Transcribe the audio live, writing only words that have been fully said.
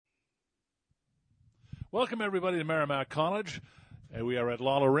Welcome, everybody, to Merrimack College. We are at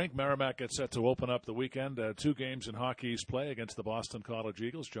Lawler Rink. Merrimack gets set to open up the weekend. 2 games in Hockey East play against the Boston College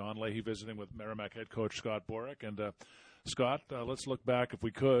Eagles. John Leahy visiting with Merrimack head coach Scott Borick. And, Scott, let's look back, if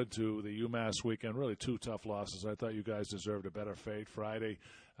we could, to the UMass weekend. Really 2 tough losses. I thought you guys deserved a better fate. Friday,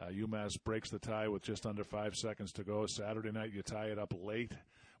 UMass breaks the tie with just under 5 seconds to go. Saturday night, you tie it up late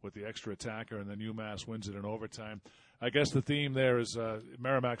with the extra attacker, and then UMass wins it in overtime. I guess the theme there is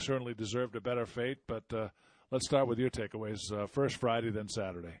Merrimack certainly deserved a better fate, but let's start with your takeaways. First Friday, then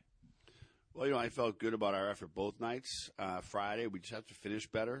Saturday. Well, I felt good about our effort both nights. Friday, we just have to finish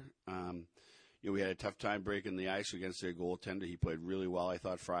better. We had a tough time breaking the ice against their goaltender. He played really well, I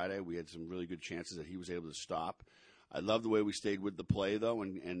thought, Friday. We had some really good chances that he was able to stop. I love the way we stayed with the play, though,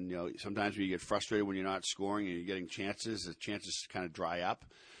 and sometimes when you get frustrated when you're not scoring and you're getting chances, the chances kind of dry up.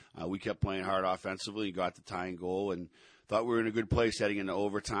 We kept playing hard offensively, got the tying goal, and thought we were in a good place heading into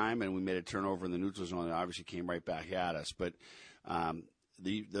overtime, and we made a turnover in the neutral zone that obviously came right back at us. But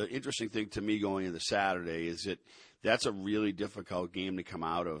the interesting thing to me going into Saturday is that that's a really difficult game to come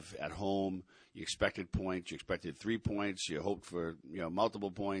out of at home. You expected points. You expected 3 points. You hoped for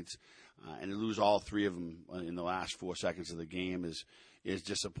multiple points. And to lose all 3 of them in the last 4 seconds of the game is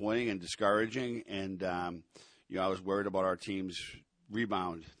disappointing and discouraging. And, I was worried about our team's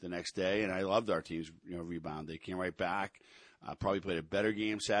rebound the next day, and I loved our team's rebound. They came right back, probably played a better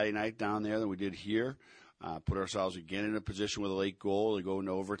game Saturday night down there than we did here. Put ourselves again in a position with a late goal to go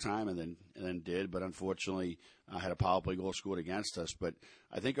into overtime, and then did. But unfortunately, had a power play goal scored against us. But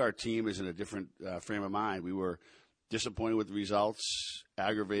I think our team is in a different frame of mind. We were disappointed with the results,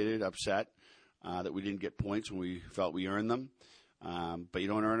 aggravated, upset that we didn't get points when we felt we earned them. But you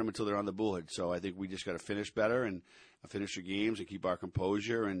don't earn them until they're on the board. So I think we just got to finish better and finish the games and keep our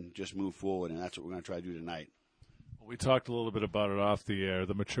composure and just move forward. And that's what we're going to try to do tonight. We talked a little bit about it off the air,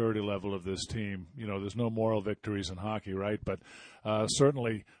 the maturity level of this team. There's no moral victories in hockey, right? But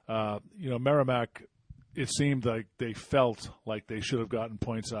certainly, Merrimack, it seemed like they felt like they should have gotten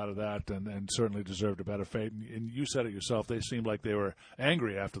points out of that and certainly deserved a better fate. And you said it yourself, they seemed like they were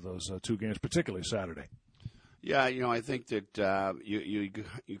angry after those 2 games, particularly Saturday. Yeah, I think that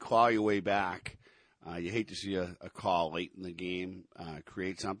you claw your way back. You hate to see a call late in the game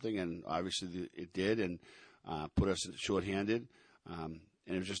create something, and obviously it did, and put us shorthanded. And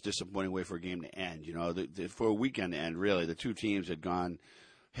it was just a disappointing way for a game to end. For a weekend to end, really, the 2 teams had gone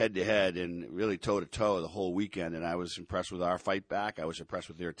head-to-head and really toe-to-toe the whole weekend, and I was impressed with our fight back. I was impressed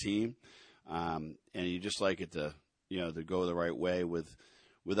with their team. And you just like it to go the right way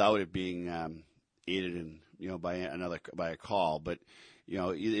without it being aided in by a call. But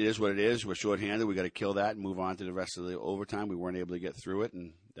it is what it is. We're shorthanded. We got to kill that and move on to the rest of the overtime. We weren't able to get through it,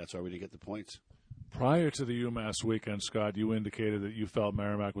 and that's why we didn't get the points. Prior to the UMass weekend, Scott, you indicated that you felt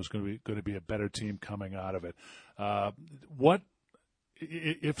Merrimack was going to be a better team coming out of it.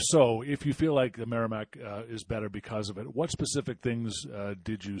 If you feel like the Merrimack is better because of it, what specific things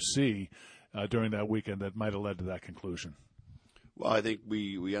did you see during that weekend that might have led to that conclusion? Well, I think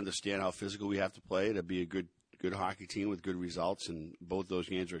we understand how physical we have to play to be a good hockey team with good results, and both those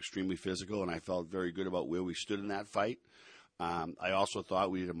games were extremely physical, and I felt very good about where we stood in that fight. I also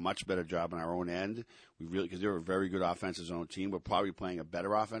thought we did a much better job on our own end. Because they were a very good offensive zone team. We're probably playing a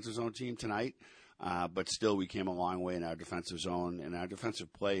better offensive zone team tonight, but still we came a long way in our defensive zone and our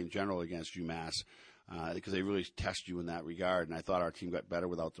defensive play in general against UMass. Because they really test you in that regard, and I thought our team got better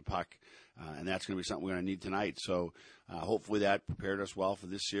without the puck, and that's going to be something we're going to need tonight. So hopefully that prepared us well for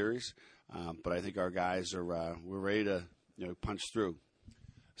this series, but I think our guys we're ready to punch through.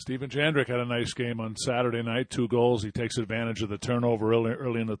 Steven Jandrick had a nice game on Saturday night, 2 goals. He takes advantage of the turnover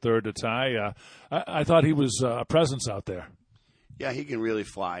early in the third to tie. I thought he was a presence out there. Yeah, he can really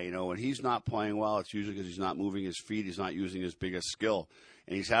fly. When he's not playing well, it's usually because he's not moving his feet. He's not using his biggest skill.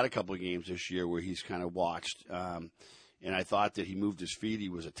 And he's had a couple of games this year where he's kind of watched. And I thought that he moved his feet. He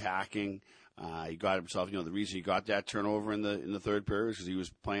was attacking. He got himself, the reason he got that turnover in the third period is because he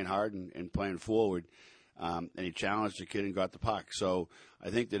was playing hard and playing forward. And he challenged the kid and got the puck. So I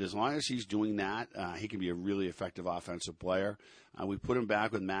think that as long as he's doing that, he can be a really effective offensive player. We put him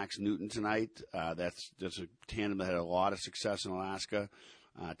back with Max Newton tonight. That's a tandem that had a lot of success in Alaska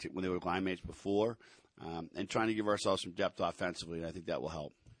when they were line mates before. And trying to give ourselves some depth offensively, and I think that will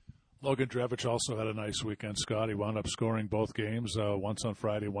help. Logan Drevich also had a nice weekend, Scott. He wound up scoring both games, once on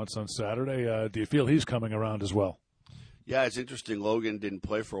Friday, once on Saturday. Do you feel he's coming around as well? Yeah, it's interesting. Logan didn't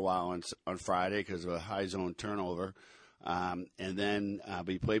play for a while on Friday because of a high zone turnover. And then but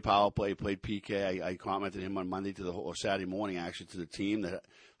he played power play, played PK. I commented him on Monday or Saturday morning, actually, to the team that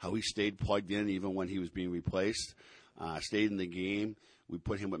how he stayed plugged in even when he was being replaced, stayed in the game, We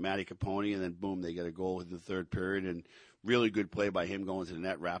put him with Matty Capone, and then boom, they get a goal in the third period, and really good play by him going to the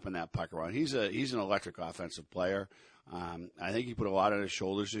net, wrapping that puck around. He's an electric offensive player. I think he put a lot on his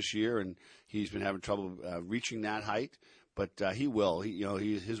shoulders this year, and he's been having trouble reaching that height. But he will.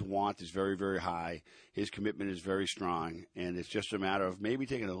 His want is very, very high. His commitment is very strong, and it's just a matter of maybe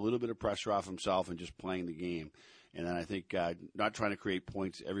taking a little bit of pressure off himself and just playing the game. And then I think not trying to create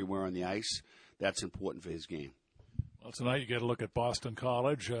points everywhere on the ice. That's important for his game. Well, tonight you get a look at Boston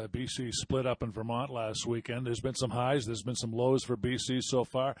College. BC split up in Vermont last weekend. There's been some highs. There's been some lows for BC so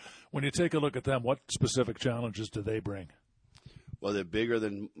far. When you take a look at them, what specific challenges do they bring? Well, they're bigger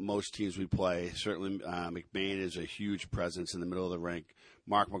than most teams we play. Certainly, McBain is a huge presence in the middle of the rink.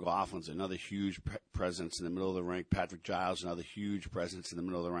 Mark McLaughlin's another huge presence in the middle of the rink. Patrick Giles, another huge presence in the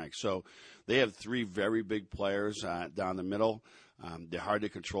middle of the rink. So they have three very big players down the middle. They're hard to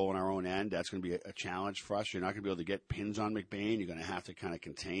control on our own end. That's going to be a challenge for us. You're not going to be able to get pins on McBain. You're going to have to kind of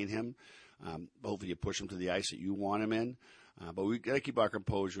contain him. Hopefully you push him to the ice that you want him in. But we've got to keep our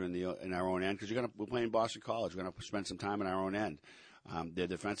composure in our own end because we're playing Boston College. We're going to spend some time in our own end. Their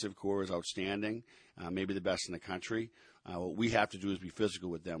defensive core is outstanding, maybe the best in the country. What we have to do is be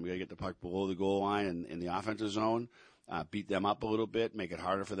physical with them. We got to get the puck below the goal line and in the offensive zone, beat them up a little bit, make it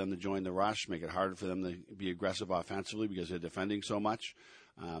harder for them to join the rush, make it harder for them to be aggressive offensively because they're defending so much.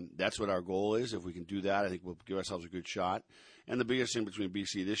 That's what our goal is. If we can do that, I think we'll give ourselves a good shot. And the biggest thing between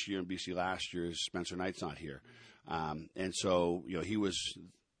BC this year and BC last year is Spencer Knight's not here. And so, he was,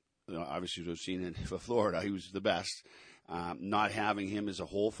 obviously we've seen it for Florida, he was the best. Not having him as a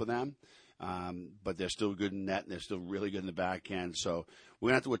hole for them, but they're still good in net and they're still really good in the back end. So we're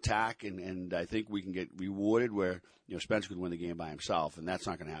going to have to attack, and I think we can get rewarded where, Spencer could win the game by himself, and that's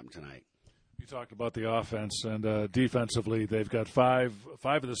not going to happen tonight. You talked about the offense, and defensively, they've got five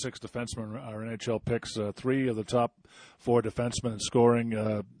of the six defensemen are NHL picks, three of the top four defensemen in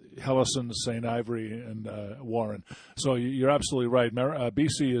scoring, Hellison, St. Ivory, and Warren. So you're absolutely right.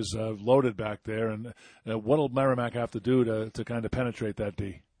 BC is loaded back there, and what will Merrimack have to do to kind of penetrate that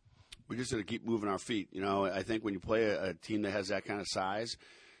D? We just got to keep moving our feet. I think when you play a team that has that kind of size,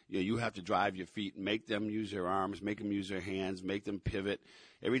 you have to drive your feet, make them use their arms, make them use their hands, make them pivot.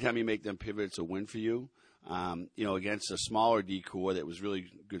 Every time you make them pivot, it's a win for you. Against a smaller D core that was really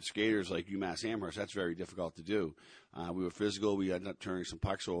good skaters like UMass Amherst, that's very difficult to do. We were physical. We ended up turning some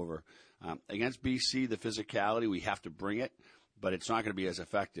pucks over. Against BC, the physicality, we have to bring it, but it's not going to be as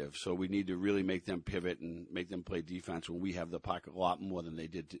effective. So we need to really make them pivot and make them play defense when we have the puck a lot more than they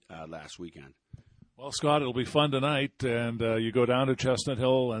did last weekend. Well, Scott, it'll be fun tonight, and you go down to Chestnut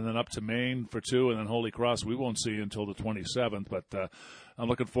Hill and then up to Maine for 2, and then Holy Cross. We won't see you until the 27th, but I'm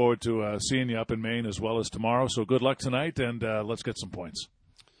looking forward to seeing you up in Maine as well as tomorrow. So good luck tonight, and let's get some points.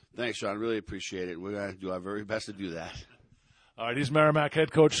 Thanks, Sean. Really appreciate it. We're going to do our very best to do that. All right, he's Merrimack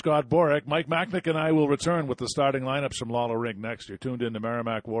head coach Scott Borek. Mike Machnik and I will return with the starting lineups from Lawler Rink next. You're tuned in to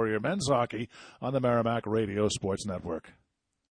Merrimack Warrior Men's Hockey on the Merrimack Radio Sports Network.